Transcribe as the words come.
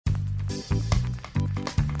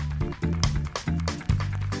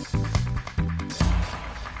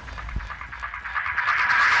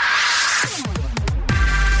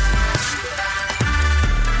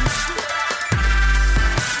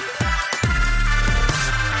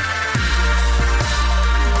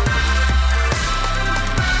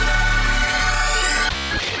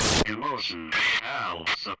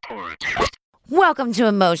Welcome to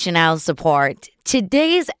Emotional Support.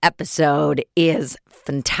 Today's episode is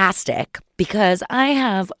fantastic because I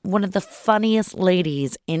have one of the funniest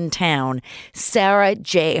ladies in town, Sarah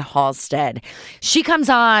J. Halstead. She comes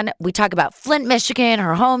on, we talk about Flint, Michigan,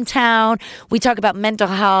 her hometown. We talk about mental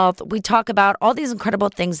health. We talk about all these incredible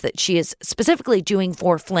things that she is specifically doing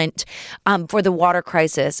for Flint, for the water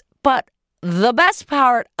crisis. But the best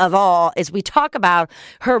part of all is we talk about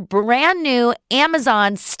her brand new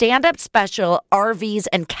Amazon stand-up special, RVs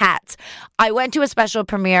and Cats. I went to a special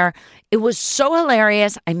premiere. It was so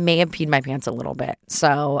hilarious. I may have peed my pants a little bit.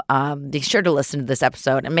 So be sure to listen to this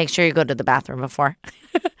episode and make sure you go to the bathroom before.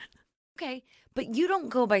 Okay. But you don't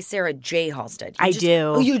go by Sarah J. Halstead. I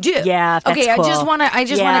do. Oh, you do? Yeah, that's okay, cool. I just want to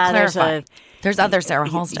clarify. There's other Sarah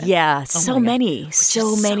Halstead. Yeah, Oh so many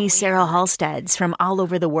so Sarah Halsteads from all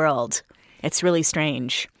over the world. It's really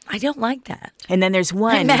strange. I don't like that. And then there's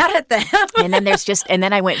one. I'm mad at them. and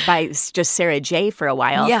then I went by just Sarah J for a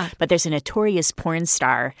while. Yeah. But there's a notorious porn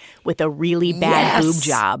star with a really bad boob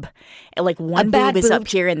job. And like one boob is up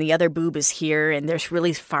here and the other boob is here, and they're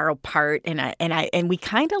really far apart. And we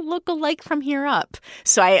kind of look alike from here up.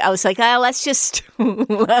 So I was like, let's just. I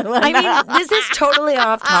mean, this is totally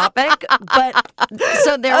off topic, but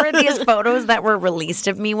so there were these photos that were released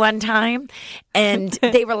of me one time, and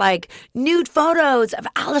they were like nude photos of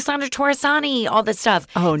Alessandra Torresani, all this stuff.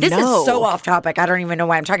 Oh, this is so off topic. I don't even know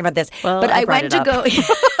why I'm talking about this. Well, but I went to go.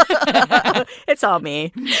 It's all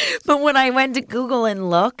me. But when I went to Google and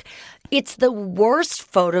look, it's the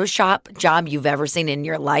worst Photoshop job you've ever seen in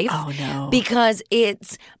your life. Oh, no. Because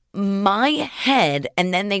it's my head,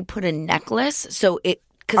 and then they put a necklace, because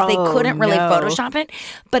they couldn't really Photoshop it,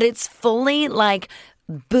 but it's fully like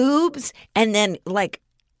boobs and then like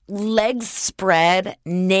legs spread,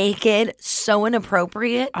 naked, so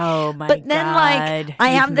inappropriate. Oh my God. But then like I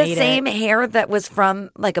have the same hair that was from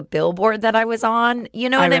like a billboard that I was on. You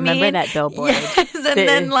know what I mean? I remember that billboard. Yes, and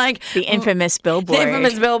then like the infamous billboard. The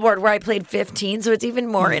infamous billboard where I played 15, so it's even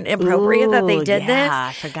more inappropriate that they did this.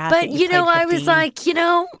 I forgot. But you know, I was like,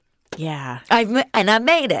 yeah. I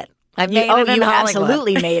made it. I made it in you Hollywood.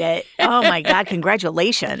 absolutely made it. Oh, my God.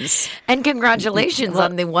 Congratulations. And congratulations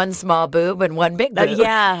on the one small boob and one big boob.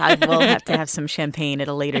 Yeah. I will have to have some champagne at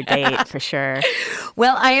a later date for sure.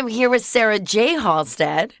 Well, I am here with Sarah J.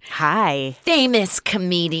 Halstead. Hi. Famous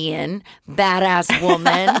comedian, badass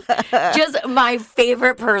woman. Just my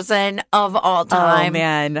favorite person of all time. Oh,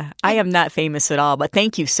 man. I am not famous at all, but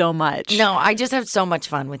thank you so much. No, I just have so much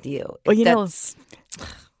fun with you. Well,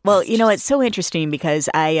 Well, it's so interesting because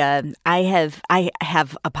I have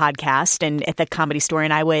a podcast and at the Comedy Store,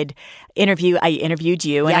 and I interviewed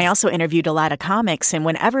you, and I also interviewed a lot of comics, and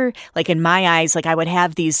whenever, like in my eyes, like I would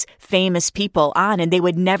have these famous people on, and they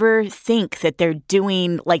would never think that they're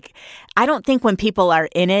doing, like, I don't think when people are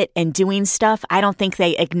in it and doing stuff, I don't think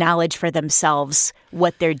they acknowledge for themselves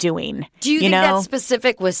what they're doing. Do you think that's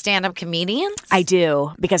specific with stand-up comedians? I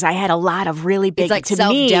do, because I had a lot of really big, it's like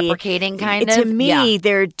self-deprecating kind of? To me,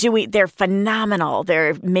 they're phenomenal.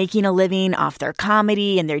 They're making a living off their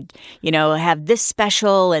comedy, and they're, have this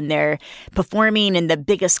special, and they're performing in the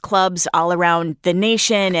biggest clubs all around the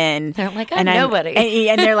nation. And they're like, I'm nobody.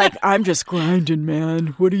 And they're like, I'm just grinding, man.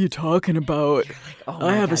 What are you talking about? Like,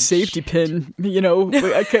 I have a safety pin,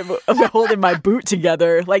 I'm holding my boot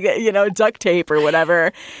together, like, duct tape or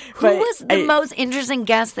whatever. Who was the most interesting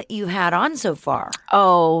guest that you had on so far?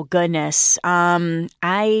 Oh, goodness.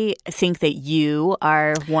 I think that you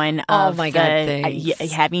are one of God,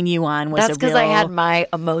 thanks. Having you on was That's because I had my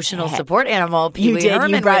emotional support animal, Pee Wee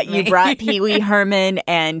Herman. You brought Pee Wee Herman,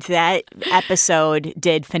 and that episode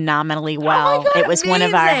did phenomenally well. Oh my God, it was amazing. one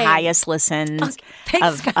of our highest listens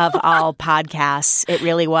of all podcasts. It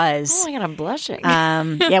really was. Oh my God, I'm blushing.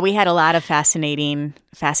 Yeah, we had a lot of fascinating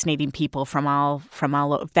people from all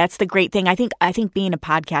over. That's the great thing. I think being a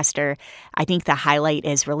podcaster, I think the highlight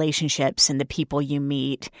is relationships and the people you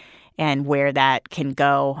meet and where that can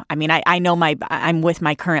go. I mean, I know I'm with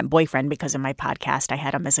my current boyfriend because of my podcast. I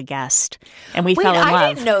had him as a guest, and we fell in love.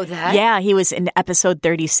 I didn't know that. Yeah, he was in episode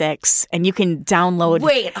 36, and you can download.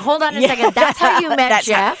 Wait, hold on a second. That's how you met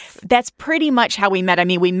Jeff? That's pretty much how we met. I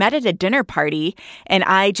mean, we met at a dinner party, and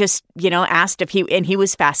I just, asked if he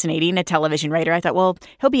was fascinating, a television writer. I thought, well,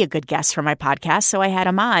 he'll be a good guest for my podcast, so I had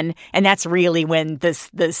him on, and that's really when the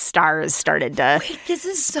stars started to this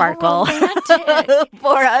is sparkle so romantic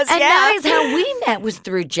for us. And that is how we met, was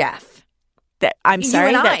through Jeff. I'm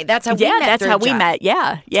sorry. You and I. That's how we met. Yeah, that's how we met.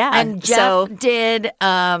 Yeah. And Jeff did,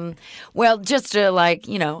 well, just to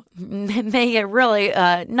make it really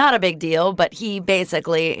not a big deal, but he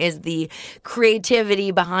basically is the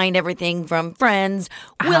creativity behind everything from Friends,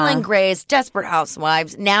 Will and Grace, Desperate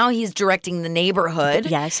Housewives. Now he's directing The Neighborhood.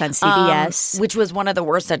 Yes, on CBS. Which was one of the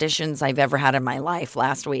worst auditions I've ever had in my life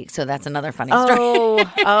last week. So that's another funny story.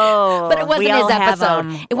 Oh. But it wasn't his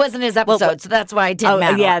episode. It wasn't his episode, so that's why it didn't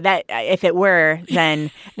matter. Yeah, that if it were,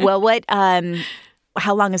 then well, what?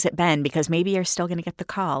 How long has it been? Because maybe you're still going to get the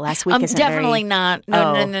call. Last week isn't definitely very... not.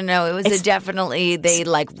 No. It was definitely they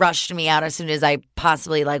rushed me out as soon as I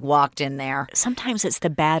possibly walked in there. Sometimes it's the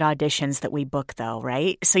bad auditions that we book, though,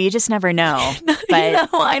 right? So you just never know. But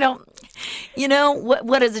I don't.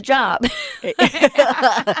 What is a job?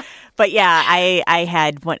 But yeah, I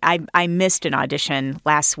had one. I missed an audition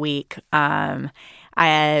last week.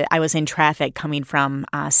 I was in traffic coming from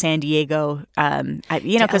San Diego,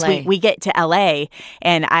 because we get to LA,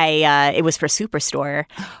 and it was for Superstore,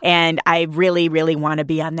 and I really, really want to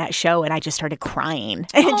be on that show, and I just started crying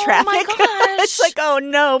in traffic. My gosh. It's like, oh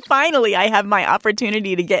no, finally I have my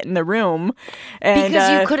opportunity to get in the room. And,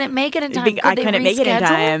 because you couldn't make it in time. I couldn't make it in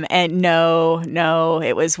time, and no,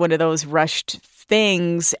 it was one of those rushed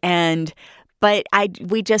things, But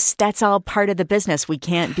that's all part of the business. We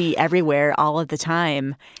can't be everywhere all of the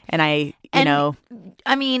time. And I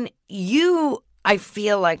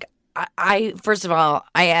feel like first of all,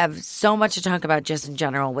 I have so much to talk about just in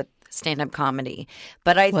general with stand-up comedy.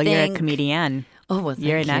 But you're a comedian. Oh, well,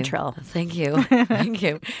 you're a natural. Thank you. Thank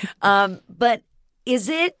you. But is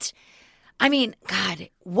it, God,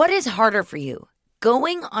 what is harder for you?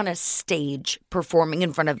 Going on a stage performing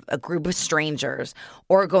in front of a group of strangers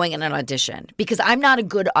or going in an audition? Because I'm not a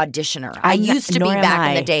good auditioner. I used to be back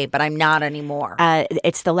in the day, but I'm not anymore.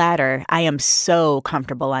 It's the latter. I am so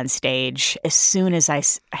comfortable on stage as soon as I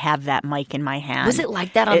have that mic in my hand. Was it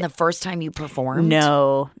like that on the first time you performed?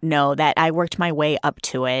 No, that I worked my way up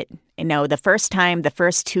to it. The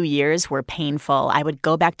first 2 years were painful. I would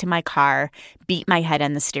go back to my car, beat my head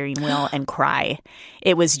on the steering wheel, and cry.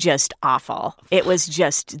 It was just awful. It was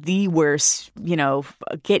just the worst.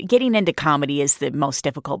 Getting into comedy is the most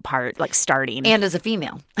difficult part, starting. And as a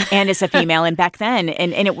female. And back then,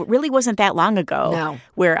 and it really wasn't that long ago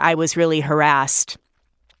where I was really harassed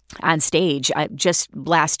on stage. Just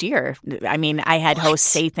last year, I had hosts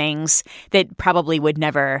say things that probably would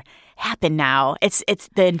never happen now. It's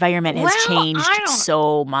the environment has changed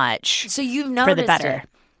so much. So you've noticed for the better. It.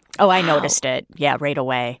 Oh, I noticed it. Yeah, right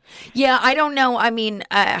away. Yeah, I don't know.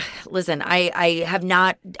 Listen, I have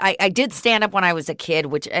not. I did stand up when I was a kid,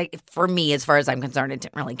 which for me, as far as I'm concerned, it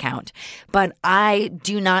didn't really count. But I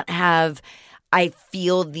do not have. I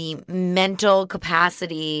feel the mental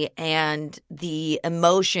capacity and the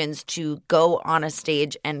emotions to go on a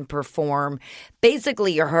stage and perform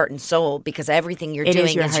basically your heart and soul, because everything you're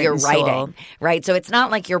doing is your writing, right? So it's not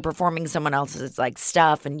like you're performing someone else's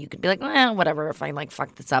stuff and you could be like, well, whatever, if I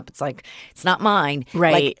fuck this up, it's not mine.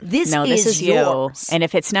 Right. This is you. yours. And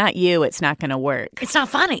if it's not you, it's not going to work. It's not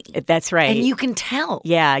funny. That's right. And you can tell.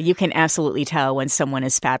 Yeah, you can absolutely tell when someone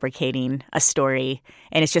is fabricating a story,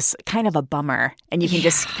 and it's just kind of a bummer. And you can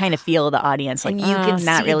just kind of feel the audience and you can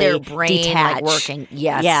not see really their brain detached. Working.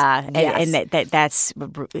 Yes. Yeah. Yes. And that's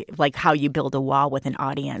how you build a wall with an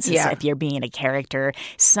audience is if you're being a character.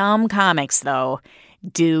 Some comics, though,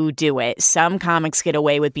 do it. Some comics get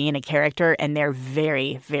away with being a character, and they're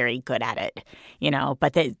very, very good at it.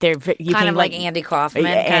 But they're you kind can of like Andy Kaufman.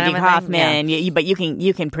 Andy Kaufman, but you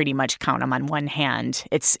can pretty much count them on one hand.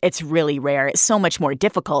 It's really rare. It's so much more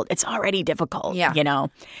difficult. It's already difficult. Yeah.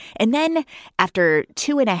 And then after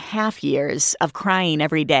 2.5 years of crying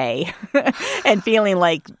every day and feeling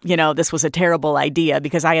like this was a terrible idea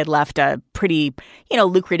because I had left a pretty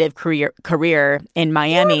lucrative career in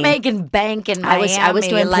Miami. You were making bank in Miami. I was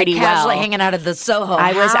doing pretty well. Casually hanging out at the Soho.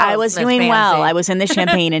 I was doing well. I was in the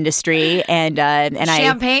champagne industry and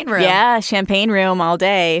champagne room. Yeah, champagne room all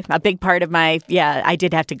day. A big part of my I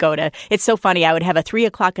did have to go to. It's so funny. I would have a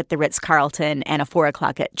 3:00 at the Ritz-Carlton and a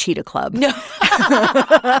 4:00 at Cheetah Club. No.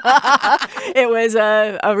 It was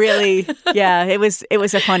a really It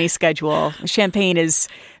was a funny schedule. Champagne is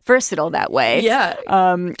versatile that way. Yeah.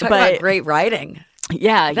 Talk about great writing.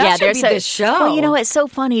 Yeah, that should be the show. Well, you know, it's so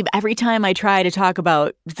funny. Every time I try to talk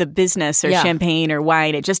about the business or champagne or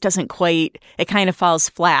wine, it just doesn't quite. It kind of falls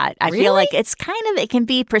flat. I feel like it can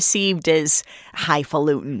be perceived as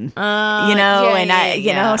highfalutin, So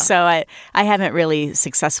I haven't really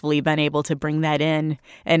successfully been able to bring that in,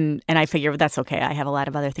 and I figure that's okay. I have a lot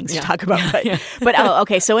of other things to talk about. But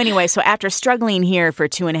okay. So anyway, so after struggling here for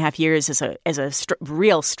 2.5 years as a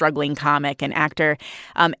real struggling comic and actor.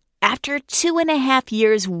 After 2.5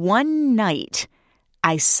 years, one night,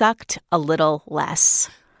 I sucked a little less.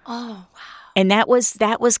 Oh, wow. And that was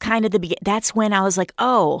kind of the beginning. That's when I was like,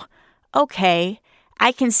 oh, okay,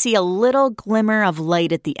 I can see a little glimmer of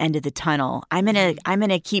light at the end of the tunnel. I'm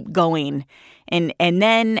gonna keep going. And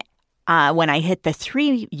then when I hit the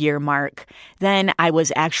 3-year mark, then I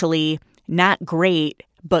was actually not great,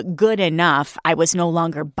 but good enough. I was no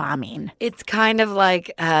longer bombing. It's kind of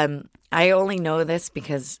like I only know this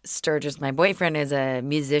because Sturgis, my boyfriend, is a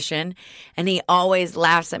musician, and he always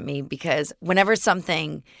laughs at me because whenever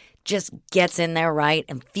something just gets in there right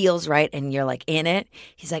and feels right and you're like in it,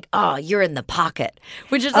 he's like, oh, you're in the pocket,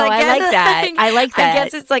 which is like, I like that. I like that. I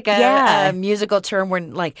guess it's like a musical term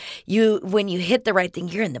when when you hit the right thing,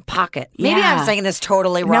 you're in the pocket. Maybe I'm saying this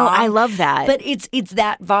totally wrong. No, I love that. But it's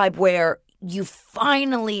that vibe where you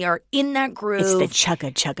finally are in that groove. It's the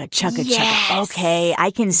chugga, chugga, chugga, chugga. Okay, I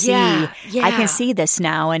can see. I can see this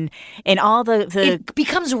now, and all the it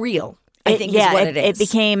becomes real. I think is what it is. It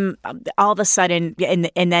became all of a sudden, and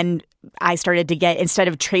then I started to get, instead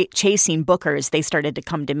of chasing bookers, they started to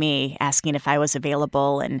come to me asking if I was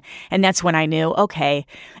available, and that's when I knew, okay.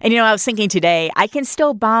 And I was thinking today, I can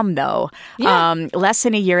still bomb though. Yeah. Less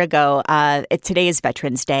than a year ago, today is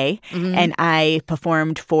Veterans Day, and I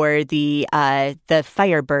performed for the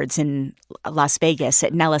Firebirds in Las Vegas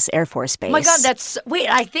at Nellis Air Force Base. Oh my God,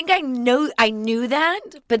 I think I knew that,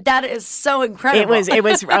 but that is so incredible. It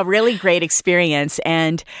was a really great experience,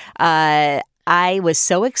 and I was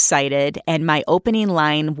so excited, and my opening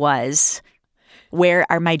line was, "Where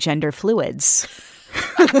are my gender fluids?"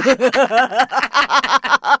 I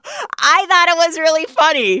thought it was really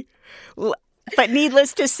funny. But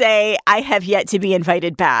needless to say, I have yet to be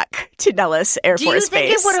invited back to Nellis Air Force Base. Do you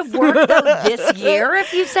think it would have worked though this year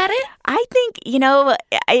if you said it? I think,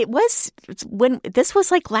 it was when this was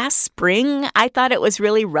like last spring. I thought it was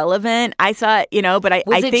really relevant. I thought, but I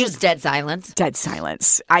was think just dead silence? Dead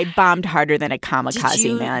silence. I bombed harder than a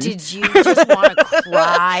kamikaze, man. Did you just want to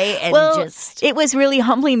cry and it was really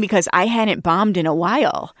humbling because I hadn't bombed in a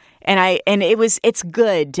while. And it's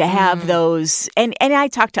good to have those. And I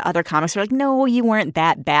talked to other comics who are like, no, you weren't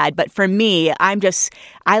that bad. But for me, I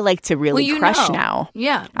like to really crush now.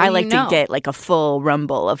 Yeah. I like to get like a full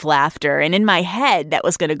rumble of laughter. And in my head, that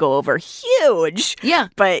was going to go over huge. Yeah.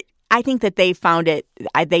 But I think that they found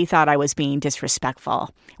they thought I was being disrespectful,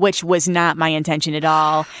 which was not my intention at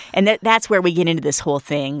all. And that's where we get into this whole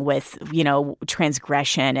thing with,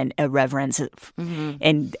 transgression and irreverence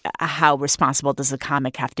and how responsible does a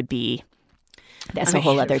comic have to be. That's a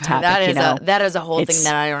whole other topic. That is a whole thing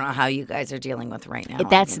that I don't know how you guys are dealing with right now.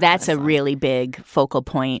 That's a really big focal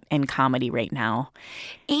point in comedy right now.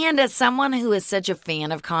 And as someone who is such a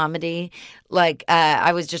fan of comedy, like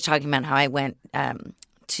I was just talking about how I went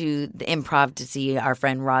to the Improv to see our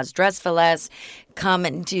friend Roz Dressfiles come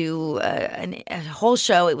and do a whole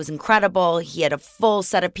show. It was incredible. He had a full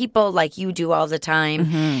set of people like you do all the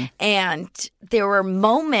time. And there were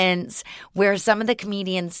moments where some of the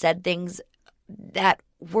comedians said things that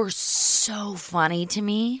were so funny to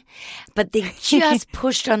me, but they just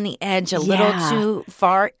pushed on the edge a little too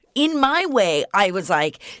far. In my way, I was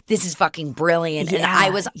like, this is fucking brilliant. And I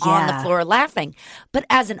was on the floor laughing. But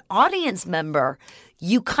as an audience member,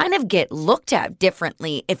 you kind of get looked at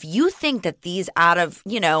differently if you think that these out of,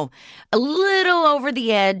 a little over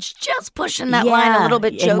the edge, just pushing that line a little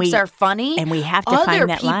bit, jokes are funny. And we have to find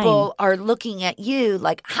that line. Other people are looking at you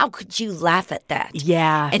like, how could you laugh at that?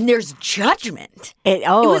 Yeah. And there's judgment. It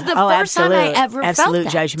was the first time I ever felt that. Absolute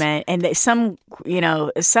judgment. And some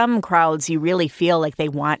crowds, you really feel like they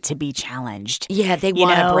want to be challenged. Yeah, they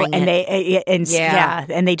want to bring it.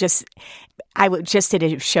 And they just... I just did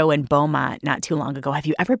a show in Beaumont not too long ago. Have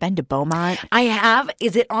you ever been to Beaumont? I have.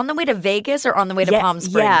 Is it on the way to Vegas or on the way to Palm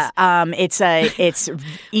Springs? Yeah, it's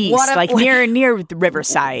east, near the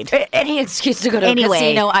Riverside. Any excuse to go to a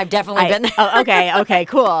casino, I've definitely been there. Okay,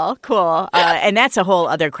 cool. And that's a whole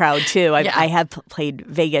other crowd too. I have played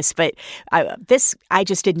Vegas, but I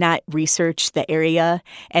just did not research the area,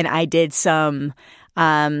 and I did some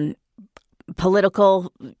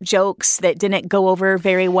political jokes that didn't go over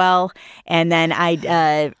very well, and then I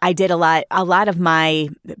did a lot of my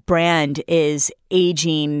brand is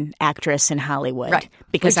aging actress in Hollywood. Right.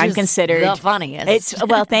 Because Which I'm is considered the funniest.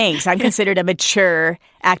 Thanks. I'm considered a mature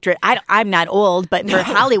actress. I'm not old, but for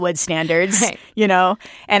Hollywood standards, Right.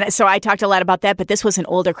 And so I talked a lot about that, but this was an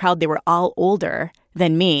older crowd. They were all older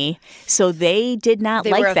than me. So they did not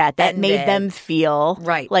They were like that. That made offended. them feel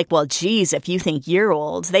like, well, geez, if you think you're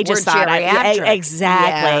old, they just We're thought geriatric.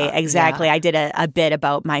 Exactly. Yeah. I did a bit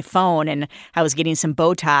about my phone, and I was getting some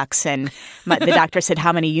Botox, and the doctor said,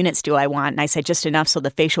 how many units do I want? And I said, just enough so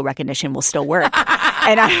the facial recognition will still work.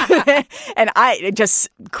 and I just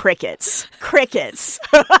crickets.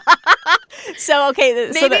 So okay,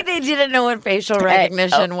 maybe they didn't know what facial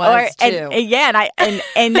recognition was too.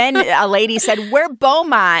 And then a lady said, "We're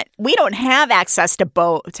Beaumont. We don't have access to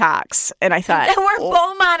Botox." And I thought, we're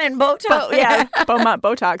Beaumont and Botox. Beaumont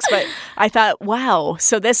Botox. But I thought, wow.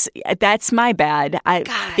 So that's my bad.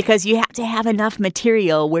 Because you have to have enough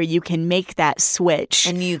material where you can make that switch,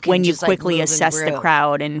 and you can when you just, quickly move assess and the groove.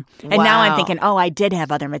 crowd. And now I'm thinking, I did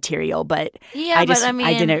have other material, but I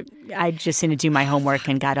just didn't do my homework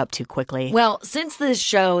and got up too quickly. Well, since this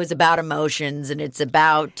show is about emotions and it's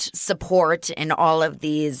about support and all of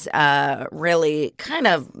these really kind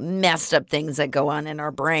of messed up things that go on in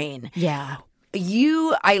our brain. Yeah.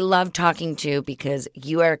 I love talking to because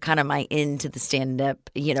you are kind of my into the stand-up,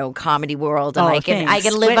 comedy world, and I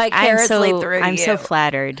can live vicariously through you. I'm so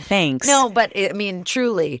flattered. Thanks. No, but I mean,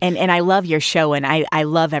 truly. And I love your show, and I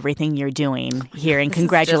love everything you're doing here. And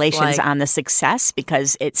congratulations on the success,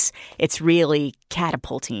 because it's really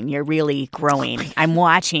catapulting. You're really growing. I'm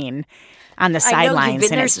watching on the sidelines,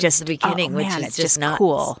 and it's just the beginning, which is it's just nuts.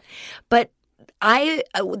 cool. But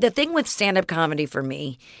the thing with stand-up comedy for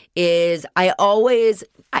me is I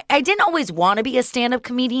didn't always want to be a stand-up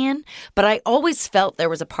comedian, but I always felt there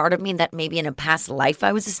was a part of me that maybe in a past life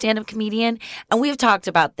I was a stand-up comedian. And we've talked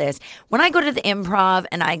about this. When I go to the Improv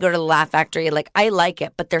and I go to the Laugh Factory, I like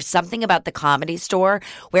it, but there's something about the Comedy Store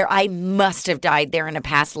where I must have died there in a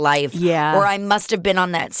past life. Yeah. Or I must have been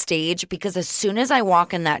on that stage, because as soon as I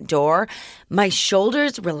walk in that door, my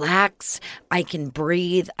shoulders relax. I can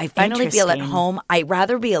breathe. I finally feel at home. I'd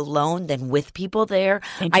rather be alone than with people there.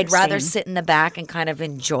 I'd rather sit in the back and kind of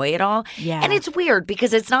enjoy it all. Yeah. And it's weird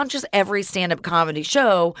because it's not just every stand-up comedy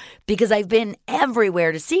show, because I've been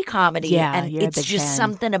everywhere to see comedy. Yeah, and you're a it's big just fan.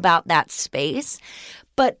 something about that space.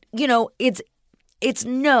 But, it's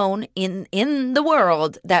known in the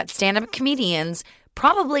world that stand-up comedians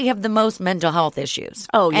probably have the most mental health issues.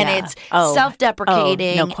 Oh, yeah. And it's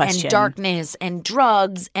self-deprecating no question. and darkness and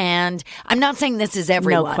drugs. And I'm not saying this is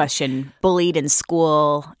everyone. No question. Bullied in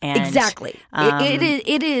school. And, exactly.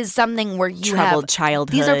 It is something where you troubled have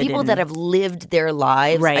childhood. These are people that have lived their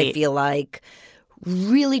lives, I Right. feel like,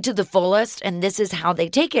 really to the fullest, and this is how they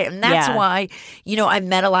take it. And that's why, I've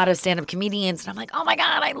met a lot of stand-up comedians, and I'm like, oh my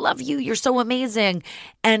God, I love you. You're so amazing.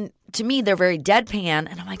 And to me, they're very deadpan,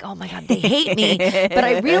 and I'm like, oh my God, they hate me. But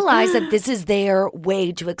I realize that this is their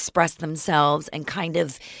way to express themselves and kind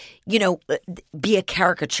of, be a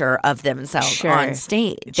caricature of themselves on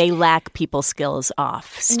stage. They lack people skills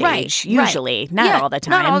off stage, Right, usually. right. Not all the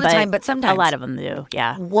time. Not all the time, but sometimes. A lot of them do,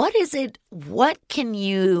 yeah. What is it? What can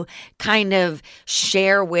you kind of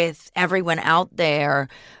share with everyone out there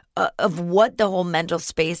of what the whole mental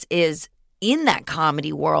space is in that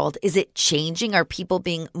comedy world? Is it changing? Are people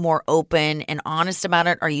being more open and honest about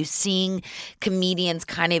it? Are you seeing comedians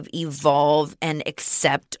kind of evolve and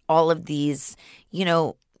accept all of these,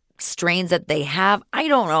 strains that they have? I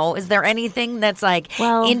don't know. Is there anything that's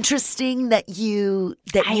interesting that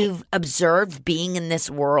you've observed being in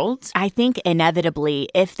this world? I think inevitably,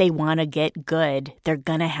 if they want to get good, they're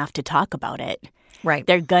going to have to talk about it. Right.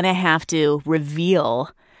 They're going to have to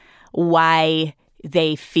reveal why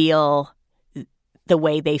they feel the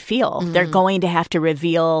way they feel. Mm-hmm. They're going to have to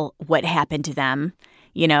reveal what happened to them,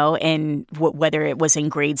 and whether it was in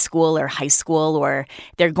grade school or high school, or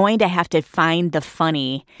they're going to have to find the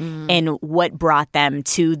funny in what brought them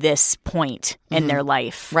to this point in their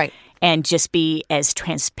life. Right. And just be as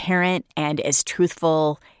transparent and as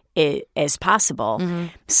truthful as possible.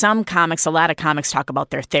 Mm-hmm. A lot of comics talk about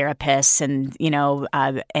their therapists and,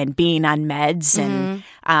 and being on meds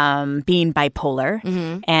and being bipolar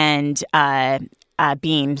and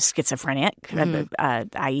being schizophrenic,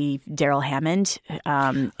 i.e. Daryl Hammond.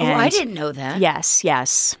 I didn't know that. Yes. He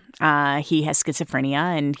has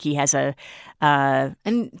schizophrenia, and he has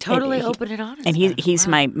and totally open and honest. And he's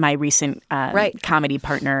my recent comedy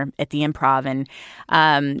partner at the Improv, and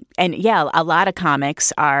a lot of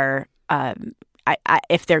comics are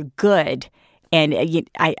if they're good, and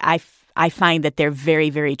I find that they're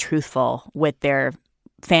very, very truthful with their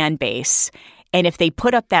fan base. And if they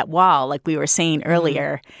put up that wall, like we were saying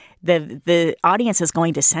earlier, the audience is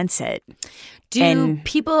going to sense it. Do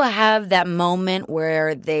people have that moment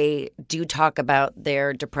where they do talk about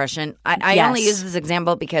their depression? I Yes. only use this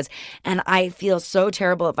example because, and I feel so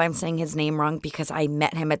terrible if I'm saying his name wrong because I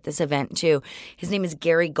met him at this event too. His name is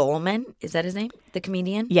Gary Goldman. Is that his name? The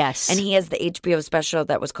comedian? Yes. And he has the HBO special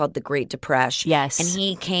that was called The Great Depression. Yes. And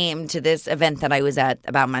he came to this event that I was at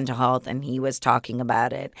about mental health and he was talking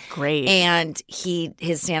about it. Great. And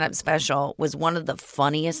his stand-up special was one of the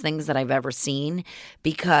funniest things that I've ever seen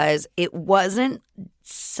because it wasn't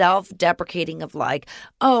self-deprecating of like,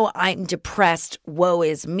 oh, I'm depressed, woe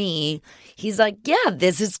is me. He's like, yeah,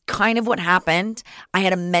 this is kind of what happened. I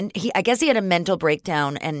guess he had a mental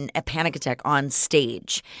breakdown and a panic attack on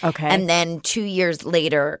stage. Okay. And then 2 years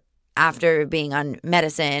later, after being on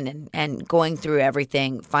medicine and going through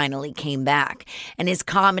everything, finally came back. And his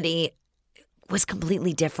comedy was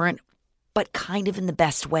completely different, but kind of in the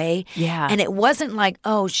best way. Yeah. And it wasn't like,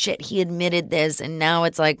 oh, shit, he admitted this, and now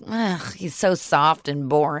it's like, ugh, he's so soft and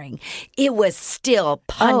boring. It was still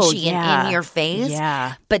punchy and in your face.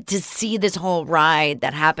 Yeah. But to see this whole ride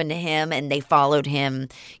that happened to him, and they followed him,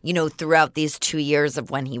 throughout these 2 years of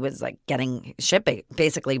when he was like getting shit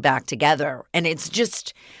basically back together. And it's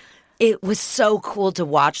just... It was so cool to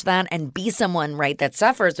watch that and be someone, right, that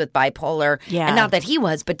suffers with bipolar. Yeah. And not that he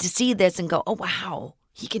was, but to see this and go, oh, wow,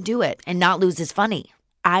 he can do it and not lose his funny.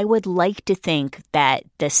 I would like to think that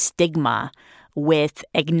the stigma with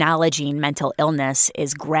acknowledging mental illness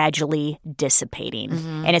is gradually dissipating.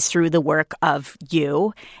 Mm-hmm. And it's through the work of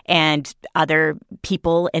you and other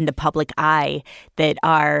people in the public eye that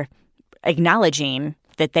are acknowledging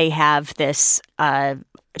that they have this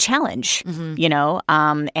challenge,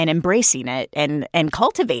 and embracing it and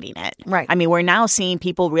cultivating it. Right. I mean, we're now seeing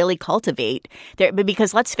people really cultivate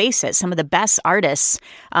because let's face it, some of the best artists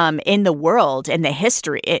in the world in the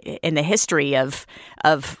history of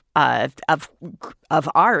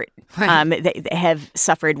art they have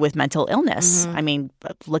suffered with mental illness. Mm-hmm. I mean,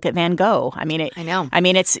 look at Van Gogh. I mean, I know. I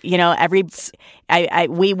mean, it's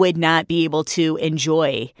we would not be able to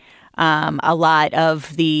enjoy a lot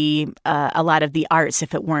of the arts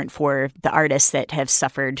if it weren't for the artists that have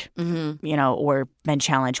suffered, or been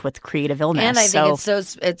challenged with creative illness. And I think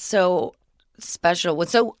it's so special.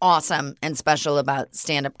 What's so awesome and special about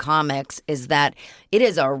stand-up comics is that it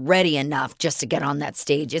is already enough just to get on that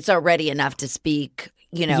stage. It's already enough to speak.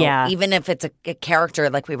 Even if it's a character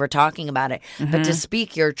like we were talking about it, but to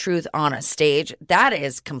speak your truth on a stage, that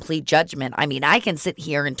is complete judgment. I mean, I can sit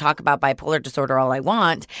here and talk about bipolar disorder all I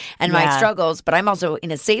want and my struggles, but I'm also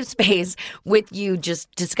in a safe space with you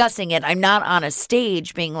just discussing it. I'm not on a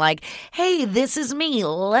stage being like, hey, this is me.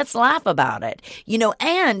 Let's laugh about it.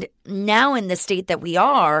 And now in the state that we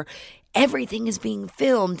are, everything is being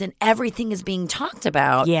filmed and everything is being talked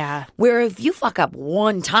about. Yeah. Where if you fuck up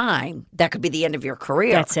one time, that could be the end of your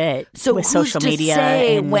career. That's it. So with who's social to media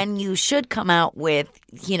say when you should come out with,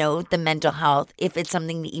 the mental health, if it's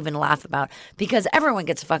something to even laugh about? Because everyone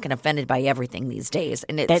gets fucking offended by everything these days.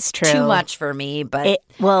 And it's That's true. too much for me. But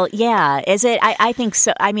Is it? I think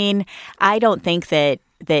so. I mean, I don't think that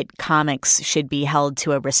comics should be held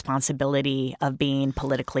to a responsibility of being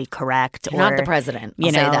politically correct. You're not the president.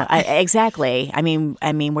 I'll say that. Exactly. I mean,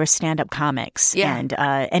 we're stand-up comics and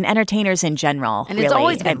entertainers in general. And really. it's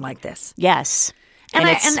always been like this. Yes.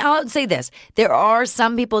 And I'll say this. There are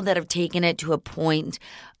some people that have taken it to a point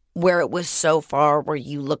where it was so far where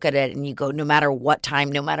you look at it and you go, no matter what time,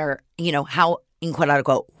 no matter, how, in quote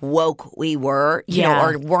unquote, woke we were,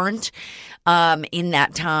 or weren't in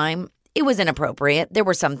that time. It was inappropriate. There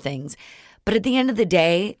were some things. But at the end of the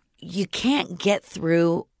day, you can't get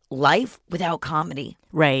through life without comedy.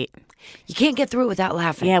 Right. You can't get through it without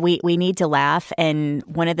laughing. Yeah, we need to laugh. And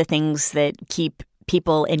one of the things that keep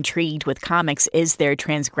people intrigued with comics is their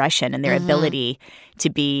transgression and their ability to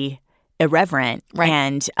be irreverent. Right.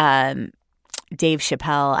 And Dave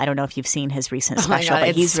Chappelle, I don't know if you've seen his recent special,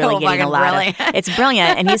 but he's so really getting a lot brilliant. of it's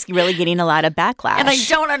brilliant, and he's really getting a lot of backlash. And I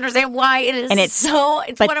don't understand why it is. And it's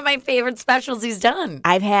one of my favorite specials he's done.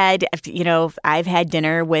 I've had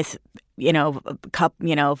dinner with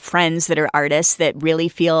friends that are artists that really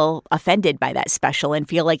feel offended by that special and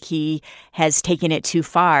feel like he has taken it too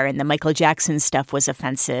far. And the Michael Jackson stuff was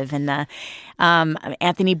offensive, and the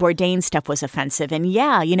Anthony Bourdain stuff was offensive. And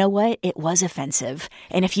yeah, you know what? It was offensive.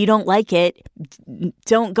 And if you don't like it,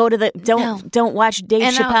 don't go to don't watch Dave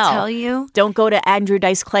Chappelle. And I'll tell you, don't go to Andrew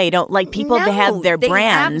Dice Clay. Don't like people that have their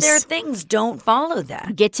brands. Have their things. Don't follow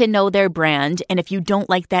that. Get to know their brand, and if you don't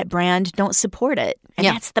like that brand, don't support it. And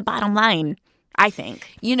that's the bottom line, I think.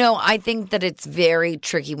 I think that it's very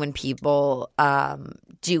tricky when people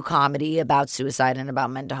do comedy about suicide and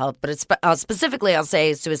about mental health, but it's specifically I'll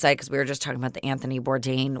say suicide because we were just talking about the Anthony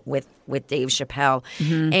Bourdain with Dave Chappelle,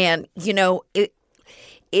 and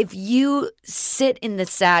if you sit in the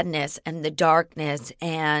sadness and the darkness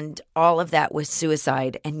and all of that with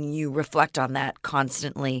suicide and you reflect on that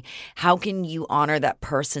constantly, how can you honor that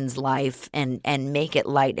person's life and make it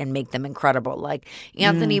light and make them incredible? Like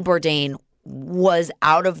Anthony Bourdain was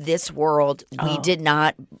out of this world.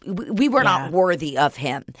 We were not worthy of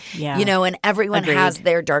him. Yeah. And everyone has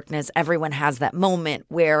their darkness. Everyone has that moment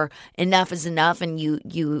where enough is enough and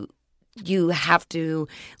you have to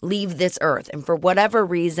leave this earth. And for whatever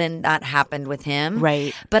reason, that happened with him.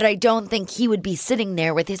 Right. But I don't think he would be sitting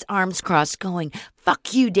there with his arms crossed going,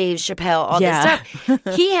 fuck you, Dave Chappelle, all this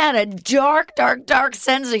stuff. He had a dark, dark, dark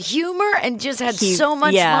sense of humor and just had so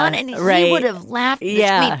much fun. And he would have laughed.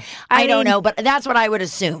 I don't know, but that's what I would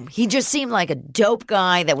assume. He just seemed like a dope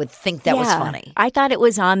guy that would think that was funny. I thought it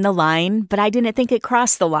was on the line, but I didn't think it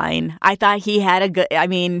crossed the line. I thought he had a good,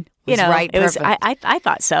 it was. I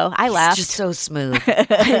thought so. I laughed. He's just so smooth.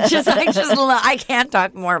 I can't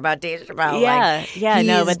talk more about Dave Chappelle.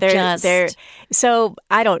 No, but they're. So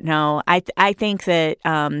I don't know. I think that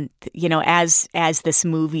as this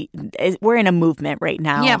movie, we're in a movement right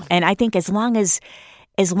now, and I think as long as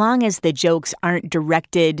the jokes aren't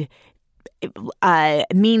directed,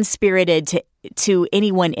 mean-spirited to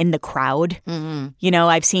anyone in the crowd.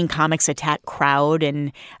 I've seen comics attack crowd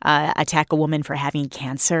and attack a woman for having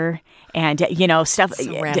cancer and stuff.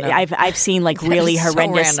 So I've seen like really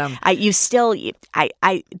horrendous. So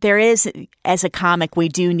there is, as a comic, we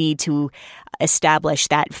do need to establish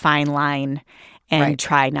that fine line and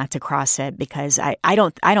try not to cross it, because I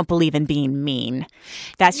don't believe in being mean.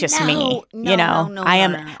 That's just me. No,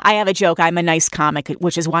 I have a joke. I'm a nice comic,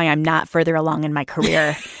 which is why I'm not further along in my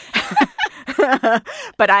career.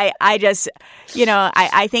 But I just,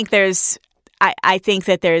 I think I think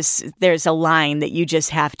that there's a line that you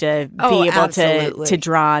just have to be able to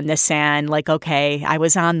draw in the sand. Like, okay, I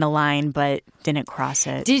was on the line, but didn't cross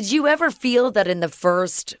it. Did you ever feel that in the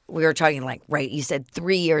first, we were talking you said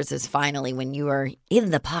 3 years is finally when you were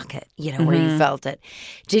in the pocket, where you felt it.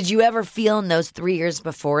 Did you ever feel in those 3 years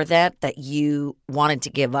before that you wanted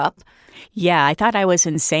to give up? Yeah, I thought I was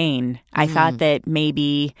insane. I thought that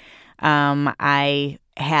maybe I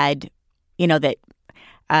had,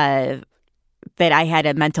 that I had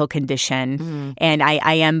a mental condition, and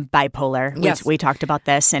I am bipolar. Yes. We talked about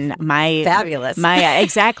this, and fabulous.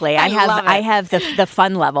 Exactly. I have the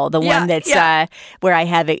fun level, the one that's where I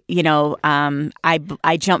have it.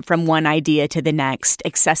 I jump from one idea to the next.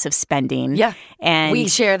 Excessive spending. Yeah, and we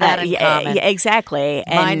share that in common. Exactly.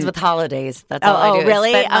 Mine's with holidays. That's all I do.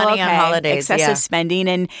 Really? Spend money on holidays. Excessive spending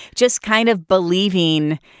and just kind of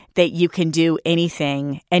believing that you can do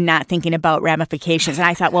anything and not thinking about ramifications. And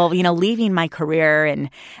I thought, well, leaving my career and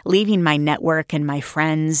leaving my network and my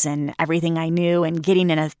friends and everything I knew and getting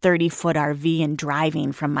in a 30-foot RV and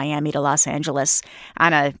driving from Miami to Los Angeles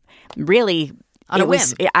on a really... whim.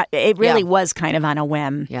 It really was kind of on a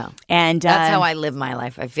whim. Yeah. And that's how I live my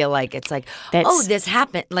life. I feel like it's like, this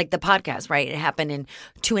happened, like the podcast, right? It happened in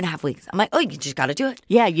 2.5 weeks. I'm like, you just got to do it.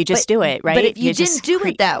 Yeah, you just do it, right? But if you didn't do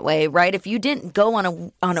it that way, right? If you didn't go on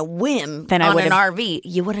a whim then on an RV,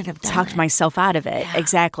 you wouldn't have talked myself out of it. Yeah.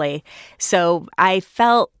 Exactly. So I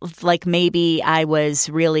felt like maybe I was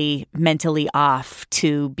really mentally off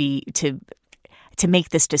to make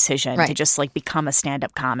this decision to just become a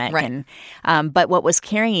stand-up comic. Right. And but what was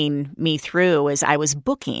carrying me through is I was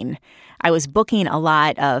booking a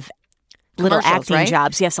lot of little acting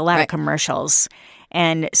jobs. Yes, a lot of commercials.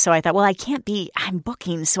 And so I thought, well, I'm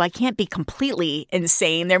booking, so I can't be completely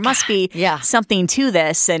insane. There must be something to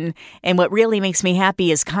this. And what really makes me happy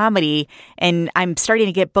is comedy. And I'm starting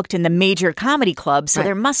to get booked in the major comedy clubs. So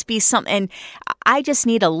there must be something. And I just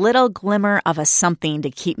need a little glimmer of a something to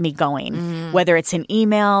keep me going, whether it's an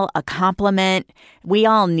email, a compliment. We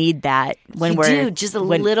all need that when we're just a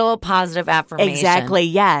little positive affirmation. Exactly.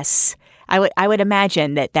 Yes. I would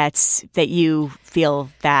imagine that you feel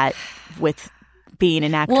that with being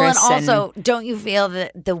an actress. Well, and also, don't you feel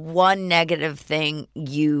that the one negative thing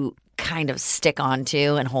you kind of stick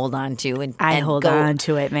onto and hold on to and hold on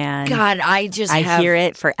to it, man. God, I hear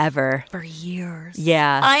it forever. For years.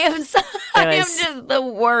 Yeah. I am just the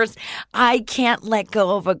worst. I can't let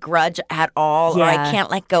go of a grudge at all, or I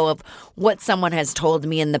can't let go of what someone has told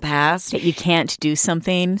me in the past. That you can't do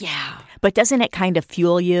something. Yeah. But doesn't it kind of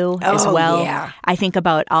fuel you as well? Yeah. I think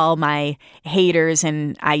about all my haters,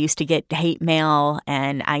 and I used to get hate mail,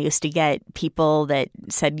 and I used to get people that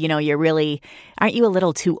said, aren't you a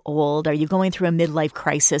little too old? Are you going through a midlife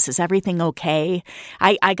crisis? Is everything okay?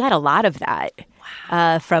 I got a lot of that.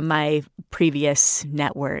 from my previous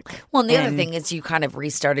network. Well, and the other thing is you kind of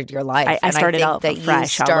restarted your life. I started out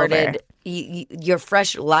fresh all over. Your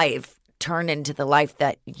fresh life turned into the life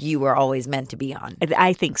that you were always meant to be on.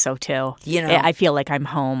 I think so, too. I feel like I'm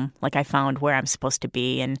home, like I found where I'm supposed to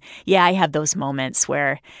be. And, I have those moments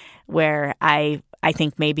where I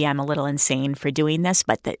think maybe I'm a little insane for doing this,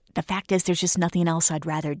 but the fact is there's just nothing else I'd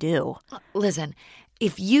rather do. Listen,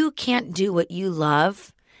 if you can't do what you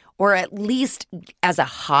love, or at least as a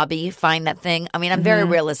hobby, find that thing. I mean, I'm very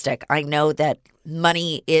realistic. I know that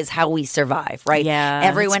money is how we survive, right? Yeah,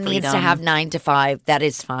 everyone needs to have 9 to 5. That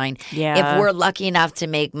is fine. Yeah. If we're lucky enough to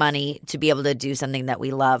make money to be able to do something that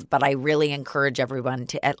we love. But I really encourage everyone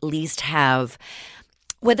to at least have,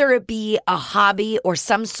 whether it be a hobby or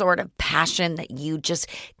some sort of passion that you just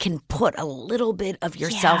can put a little bit of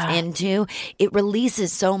yourself into, it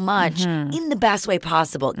releases so much in the best way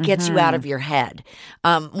possible. It gets you out of your head.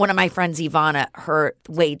 One of my friends, Ivana, her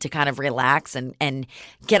way to kind of relax and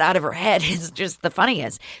get out of her head is just the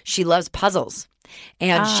funniest. She loves puzzles.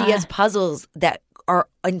 And she has puzzles that our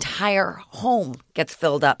entire home gets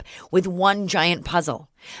filled up with one giant puzzle.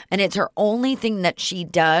 And it's her only thing that she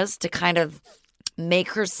does to kind of make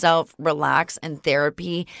herself relax in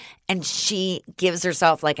therapy, and she gives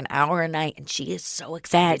herself like an hour a night, and she is so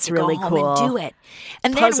excited to really go home cool. and do it.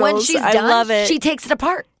 And Puzzles, then when she's I done, love it. she takes it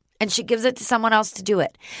apart and she gives it to someone else to do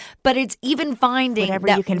it. But it's even finding whatever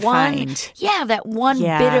that you can one, find. that one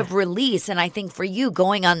bit of release. And I think for you,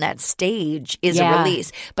 going on that stage is a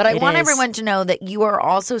release. But I want everyone to know that you are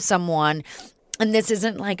also someone. And this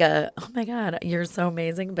isn't like oh my God, you're so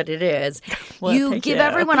amazing, but it is. Well, you give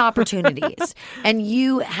everyone opportunities, and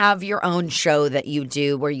you have your own show that you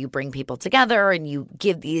do where you bring people together and you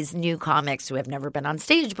give these new comics who have never been on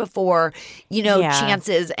stage before,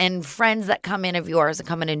 chances, and friends that come in of yours and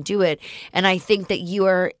come in and do it. And I think that you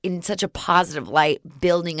are in such a positive light,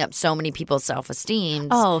 building up so many people's self-esteem.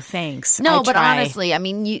 Oh, thanks. No, but honestly, I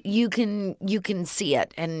mean, you can see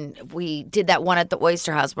it. And we did that one at the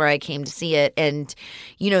Oyster House where I came to see it. And,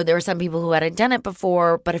 there were some people who hadn't done it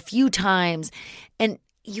before, but a few times. And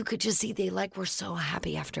you could just see they were so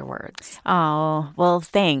happy afterwards. Oh, well,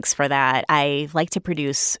 thanks for that. I like to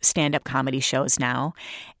produce stand-up comedy shows now.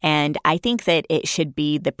 And I think that it should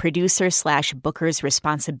be the producer/booker's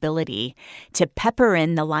responsibility to pepper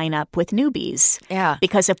in the lineup with newbies. Yeah.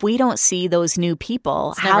 Because if we don't see those new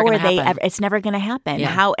people, how are they ever? It's never going to happen.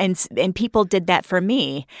 Yeah. And people did that for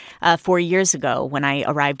me 4 years ago when I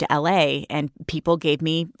arrived to LA, and people gave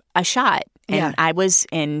me a shot. And I was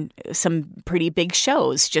in some pretty big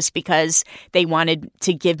shows just because they wanted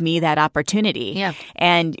to give me that opportunity. Yeah.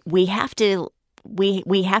 And we have to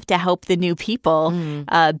help the new people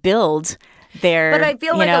build their. But I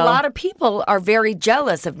feel like a lot of people are very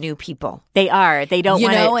jealous of new people. They are. They don't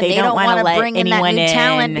want to. They don't want to bring in that new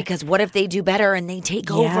talent, in. Because what if they do better and they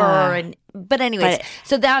take over? But anyways,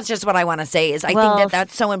 so that's just what I want to say is I think that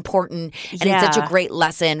that's so important, and it's such a great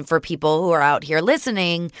lesson for people who are out here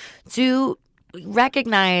listening to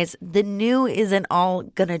recognize the new isn't all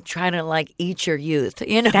gonna try to eat your youth.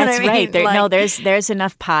 You know that's what I mean? Right. There's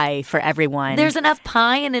enough pie for everyone. There's enough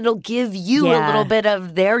pie, and it'll give you a little bit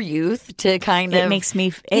of their youth to kind of makes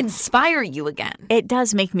me inspire you again. It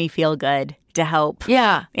does make me feel good to help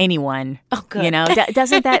anyone. Oh, good.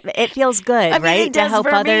 Doesn't that it feels good, I mean, right? it does to help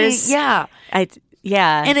for others. Me.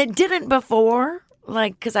 Yeah. And it didn't before,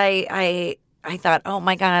 because I thought, oh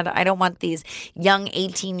my God, I don't want these young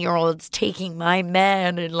 18-year-olds taking my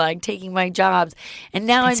men and taking my jobs. And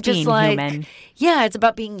now I'm just human. It's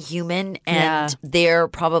about being human, and they're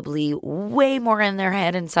probably way more in their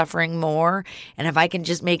head and suffering more. And if I can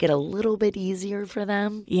just make it a little bit easier for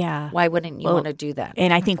them, why wouldn't you want to do that?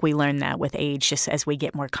 And I think we learn that with age, just as we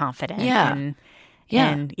get more confident. But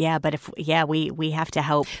we have to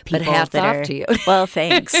help people. But hats off to you. Well,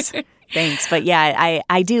 thanks. Thanks. But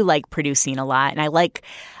I do like producing a lot, and I like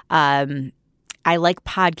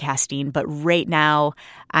podcasting, but right now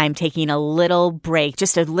I'm taking a little break,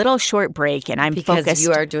 just a little short break, and I'm focused. Because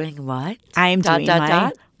you are doing what? I'm doing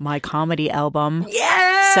my comedy album.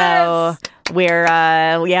 Yes! So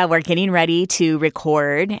we're getting ready to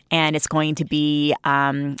record, and it's going to be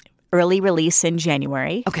early release in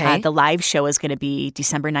January. Okay. The live show is going to be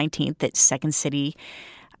December 19th at Second City,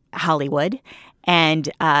 Hollywood. And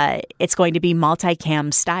it's going to be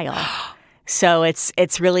multicam style. So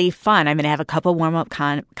it's really fun. I'm going to have a couple warm-up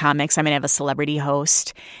comics. I'm going to have a celebrity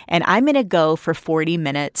host. And I'm going to go for 40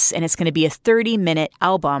 minutes, and it's going to be a 30-minute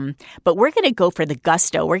album. But we're going to go for the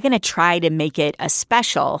gusto. We're going to try to make it a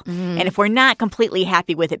special. Mm-hmm. And if we're not completely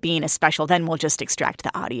happy with it being a special, then we'll just extract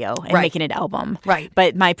the audio and make it an album. Right.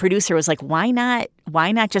 But my producer was like, why not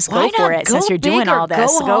why not just Why go for not it go since you're doing bigger, all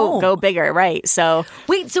this? go home. Bigger, right? So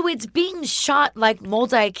wait, so it's being shot like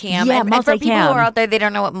multicam. Yeah, and for people who multicam. are out there, they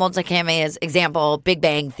don't know what multicam is. Example: Big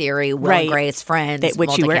Bang Theory, Will and Grace, Friends,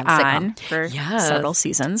 which you were multicam on sitcom. for several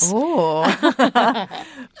seasons. Oh,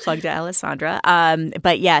 Plug to Alessandra.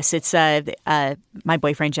 But yes, it's my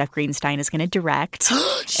boyfriend Jeff Greenstein is going to direct.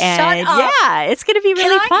 Shut up. Yeah, it's going to be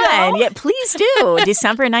really Can I fun. go? Yeah, please do.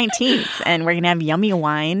 December 19th, and we're going to have yummy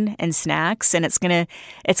wine and snacks, and it's going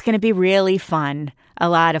to be really fun. A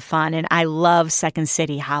lot of fun, and I love Second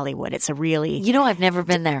City Hollywood. It's a really I've never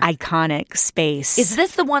been there. iconic space. Is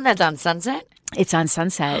this the one that's on Sunset? It's on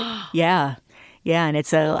Sunset. Yeah, and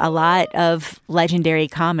it's a lot of legendary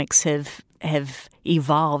comics have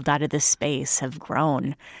evolved out of this space, have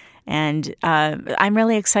grown. And I'm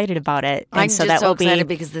really excited about it. And I'm so just that so will excited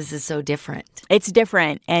be, because this is so different. it's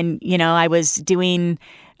different. And, I was doing,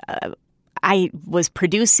 I was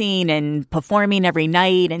producing and performing every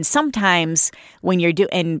night. And sometimes when you're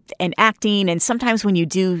doing and acting, and sometimes when you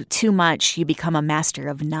do too much, you become a master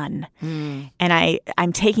of none. And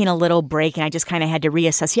I'm taking a little break, and I just kind of had to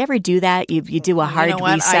reassess. You ever do that? You do a hard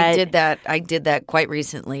reset? I did that quite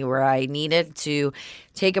recently where I needed to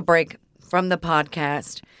take a break from the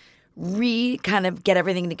podcast, kind of get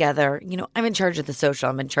everything together. I'm in charge of the social.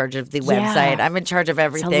 I'm in charge of the website. I'm in charge of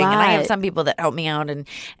everything. And I have some people that help me out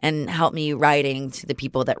and help me writing to the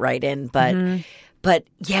people that write in. But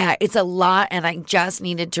yeah, it's a lot. And I just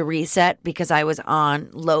needed to reset because I was on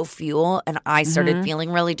low fuel and I started feeling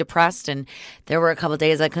really depressed. And there were a couple of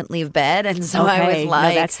days I couldn't leave bed. And so I was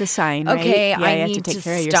like, that's the sign, right? Okay, Yeah, I need to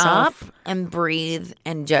stop and breathe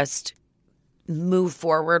and just move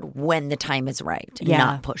forward when the time is right and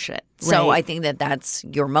not push it. So I think that's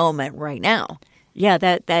your moment right now. Yeah,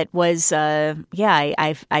 that was I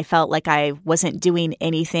felt like I wasn't doing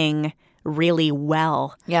anything really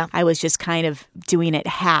well. Yeah. I was just kind of doing it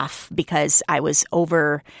half because I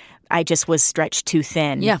just was stretched too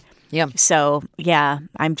thin. Yeah. So,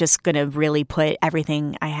 I'm just going to really put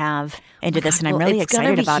everything I have into this, and I'm really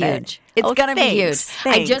excited about it. It's going to be huge.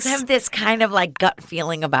 Thanks. I just have this kind of like gut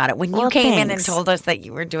feeling about it. When you came in and told us that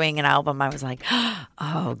you were doing an album, I was like,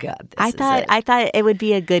 oh, God, I thought it would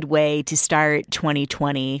be a good way to start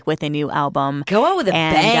 2020 with a new album. Go out with a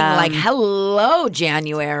bang, like hello,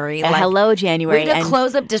 January. Hello, January. We're going to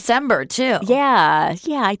close up December, too. Yeah,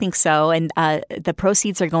 I think so. And the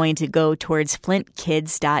proceeds are going to go towards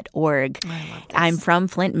flintkids.org. I love this. I'm from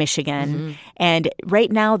Flint, Michigan. And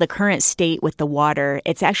right now, the current state with the water,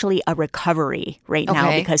 it's actually a recovery right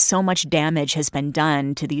now because so much damage has been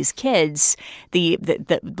done to these kids. The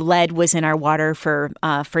lead was in our water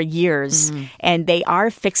for years, and they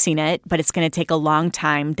are fixing it, but it's going to take a long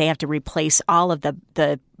time. They have to replace all of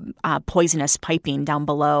the poisonous piping down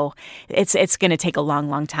below. It's going to take a long,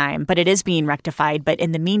 long time, but it is being rectified. But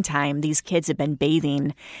in the meantime, these kids have been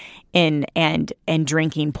bathing in and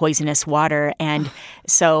drinking poisonous water, and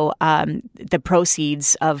so the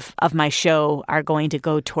proceeds of my show are going to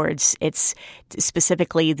go towards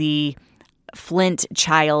specifically the Flint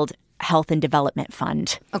Child Health and Development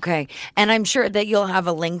Fund. Okay. And I'm sure that you'll have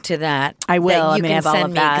a link to that. I will. That you can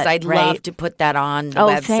send me because I'd love to put that on the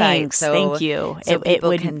website. Thanks. Thank you. So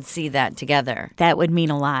people can see that together. That would mean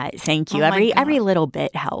a lot. Thank you. Every little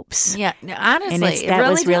bit helps. Yeah. Honestly, and that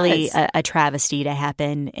was really a travesty to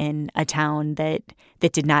happen in a town that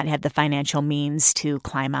did not have the financial means to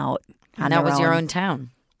climb out on their own. That was your own town.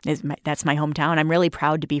 That's my hometown. I'm really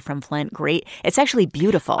proud to be from Flint. Great. It's actually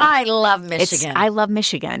beautiful. I love Michigan. I love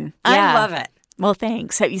Michigan. I Yeah. love it. Well,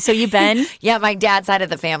 thanks. So you've been? Yeah, my dad's side of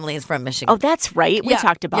the family is from Michigan. Oh, that's right. We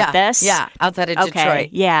talked about this. Yeah, outside of Detroit.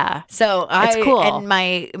 Yeah. So That's cool. And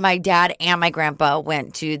my dad and my grandpa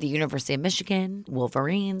went to the University of Michigan,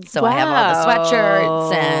 Wolverines. So I have all the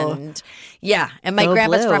sweatshirts and and my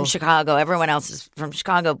grandpa's from Chicago. Everyone else is from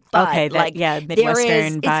Chicago. But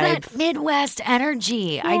Midwestern vibe. It's that Midwest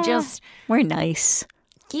energy. Yeah. We're nice.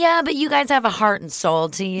 Yeah, but you guys have a heart and soul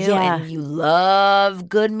to you, and you love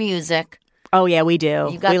good music. Oh, yeah, we do.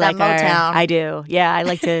 You got that Motown. I do. Yeah, I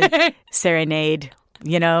like to serenade,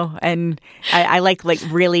 and I like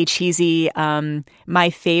really cheesy. My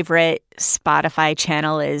favorite Spotify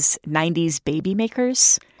channel is 90s Baby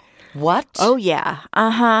Makers. What? Oh, yeah.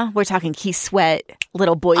 Uh-huh. We're talking Keith Sweat,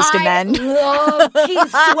 Little Boys to Men. I love Keith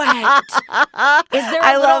Sweat. Is there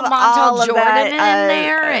a little Montel Jordan in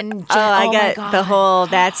there? And I got the whole,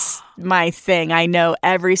 that's my thing. I know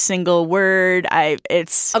every single word.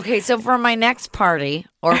 Okay, so for my next party,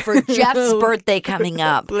 or for Jeff's birthday coming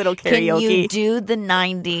up, little karaoke. Can you do the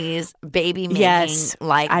 90s baby making yes,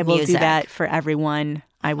 like I will music? do that for everyone.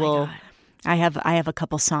 I will. God. I have a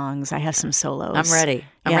couple songs. I have some solos. I'm ready.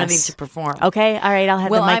 I'm ready to perform. Okay. All right. I'll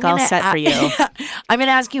have the mic all set for you. I'm going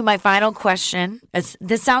to ask you my final question.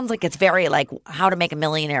 This sounds like it's very like How to Make a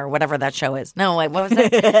Millionaire or whatever that show is. No, wait, what was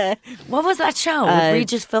that? What was that show with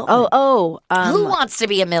Regis Philbin? Who wants to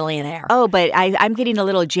be a millionaire? Oh, but I'm getting a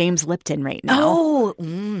little James Lipton right now. Oh,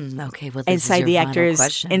 okay. Well, this inside is your the final actors,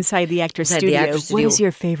 question. Inside the actor's studio. What is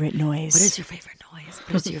your favorite noise? What is your favorite noise?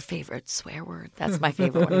 What is your favorite swear word? That's my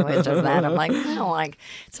favorite when he always does that. I'm like, I don't like.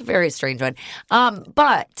 It's a very strange one.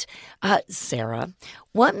 But Sarah,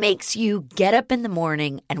 what makes you get up in the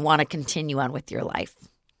morning and want to continue on with your life?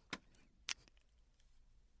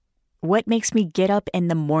 What makes me get up in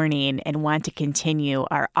the morning and want to continue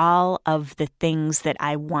are all of the things that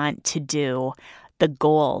I want to do, the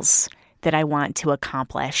goals that I want to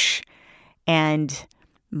accomplish. And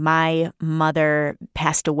my mother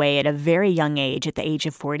passed away at a very young age, at the age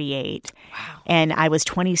of 48. Wow. And I was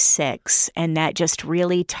 26. And that just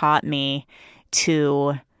really taught me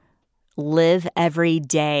to live every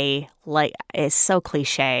day like, it's so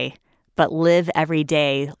cliche, but live every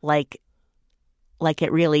day like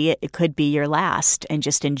it could be your last, and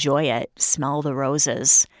just enjoy it. Smell the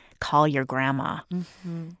roses, call your grandma,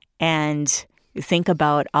 and think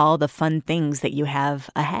about all the fun things that you have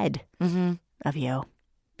ahead of you.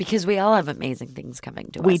 Because we all have amazing things coming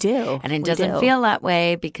to us. We do. And it doesn't feel that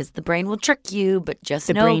way because the brain will trick you. But just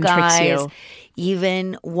the know, brain guys, tricks you.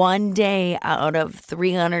 Even one day out of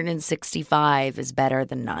 365 is better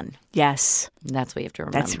than none. Yes. And that's what you have to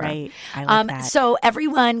remember. That's right. I like that. So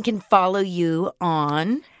everyone can follow you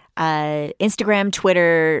on Instagram,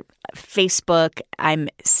 Twitter, Facebook. I'm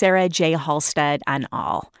Sarah J. Halstead on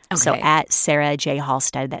all. Okay. So at Sarah J.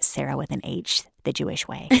 Halstead, that's Sarah with an H, the Jewish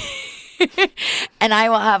way. And I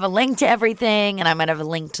will have a link to everything, and I'm going to have a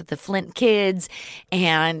link to the Flint Kids.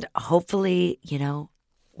 And hopefully,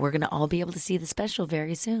 we're going to all be able to see the special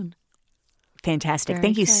very soon. Fantastic. Very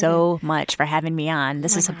Thank you excited. so much for having me on.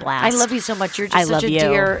 This is a blast. I love you so much. You're just such a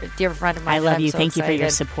dear friend of mine. I love I'm you. so Thank you for your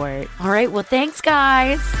excited. support. All right. Well, thanks,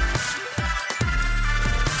 guys.